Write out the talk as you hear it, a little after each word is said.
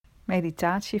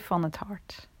meditatie van het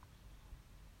hart.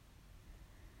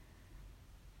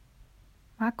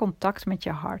 Maak contact met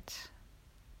je hart.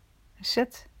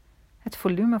 Zet het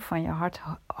volume van je hart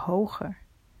hoger.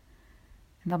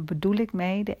 En dan bedoel ik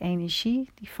mee de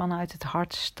energie die vanuit het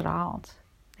hart straalt.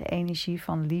 De energie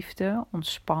van liefde,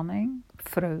 ontspanning,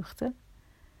 vreugde.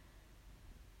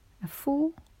 En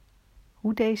voel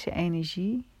hoe deze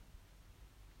energie,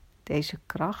 deze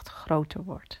kracht groter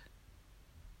wordt.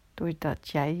 Doordat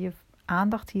jij je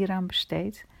aandacht hieraan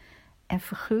besteedt en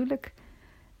figuurlijk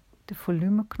de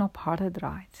volumeknop harder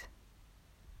draait.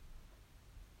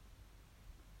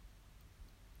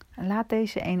 En laat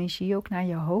deze energie ook naar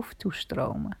je hoofd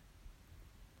toestromen.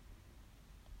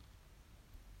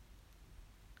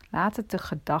 Laat het de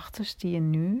gedachten die je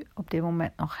nu op dit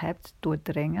moment nog hebt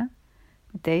doordringen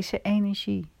met deze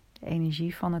energie, de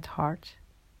energie van het hart.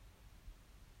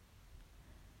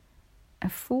 En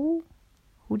voel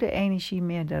hoe de energie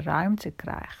meer de ruimte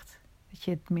krijgt, dat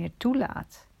je het meer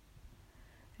toelaat.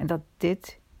 En dat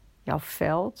dit jouw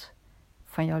veld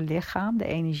van jouw lichaam, de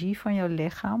energie van jouw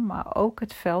lichaam, maar ook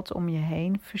het veld om je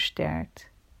heen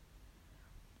versterkt.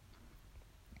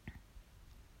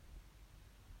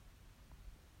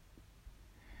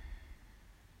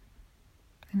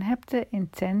 En heb de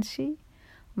intentie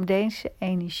om deze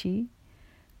energie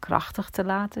krachtig te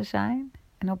laten zijn.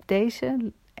 En op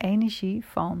deze energie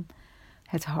van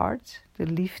het hart, de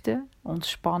liefde,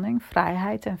 ontspanning,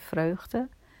 vrijheid en vreugde,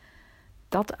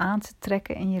 dat aan te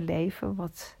trekken in je leven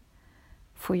wat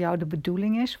voor jou de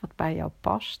bedoeling is, wat bij jou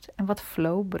past en wat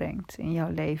flow brengt in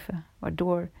jouw leven.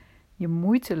 Waardoor je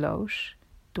moeiteloos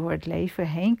door het leven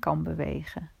heen kan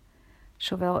bewegen.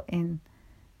 Zowel in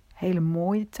hele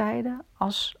mooie tijden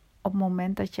als op het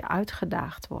moment dat je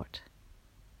uitgedaagd wordt.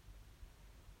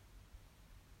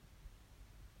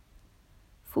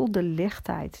 Voel de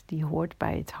lichtheid die hoort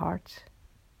bij het hart.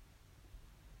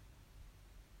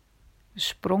 De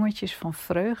sprongetjes van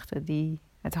vreugde die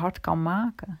het hart kan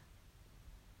maken.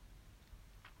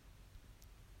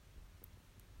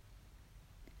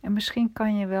 En misschien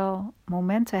kan je wel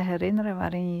momenten herinneren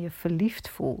waarin je je verliefd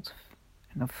voelt.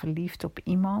 En dan verliefd op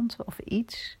iemand of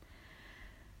iets.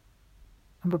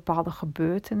 Een bepaalde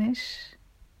gebeurtenis.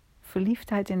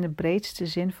 Verliefdheid in de breedste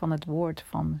zin van het woord.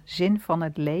 Van zin van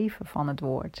het leven van het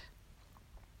woord.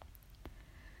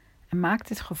 En maak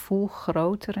dit gevoel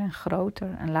groter en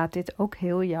groter. En laat dit ook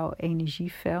heel jouw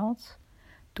energieveld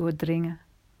doordringen.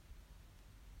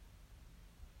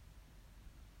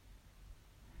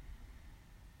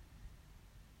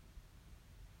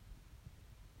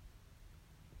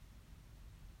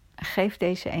 Geef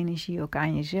deze energie ook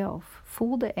aan jezelf.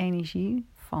 Voel de energie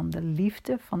van de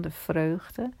liefde, van de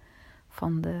vreugde,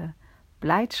 van de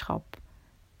blijdschap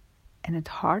en het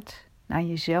hart naar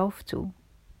jezelf toe.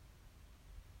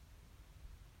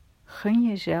 Gun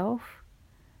jezelf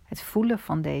het voelen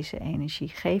van deze energie.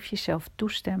 Geef jezelf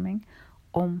toestemming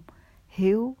om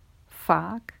heel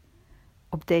vaak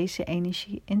op deze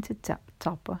energie in te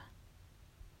tappen.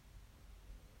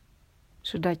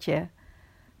 Zodat je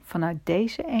vanuit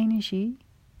deze energie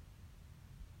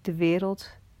de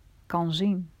wereld kan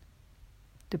zien.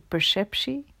 De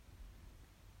perceptie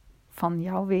van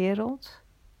jouw wereld,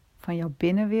 van jouw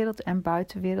binnenwereld en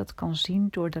buitenwereld kan zien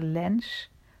door de lens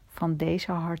van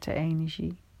deze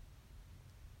hartenergie.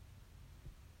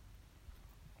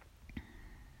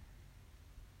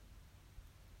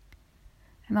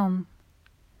 En dan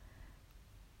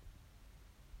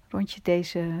rond je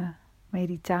deze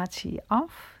meditatie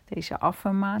af, deze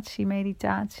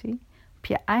affirmatie-meditatie, op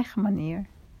je eigen manier.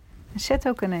 En zet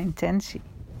ook een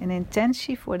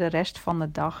intentie voor de rest van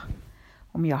de dag,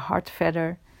 om je hart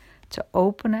verder te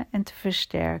openen en te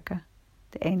versterken,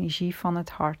 de energie van het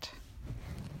hart.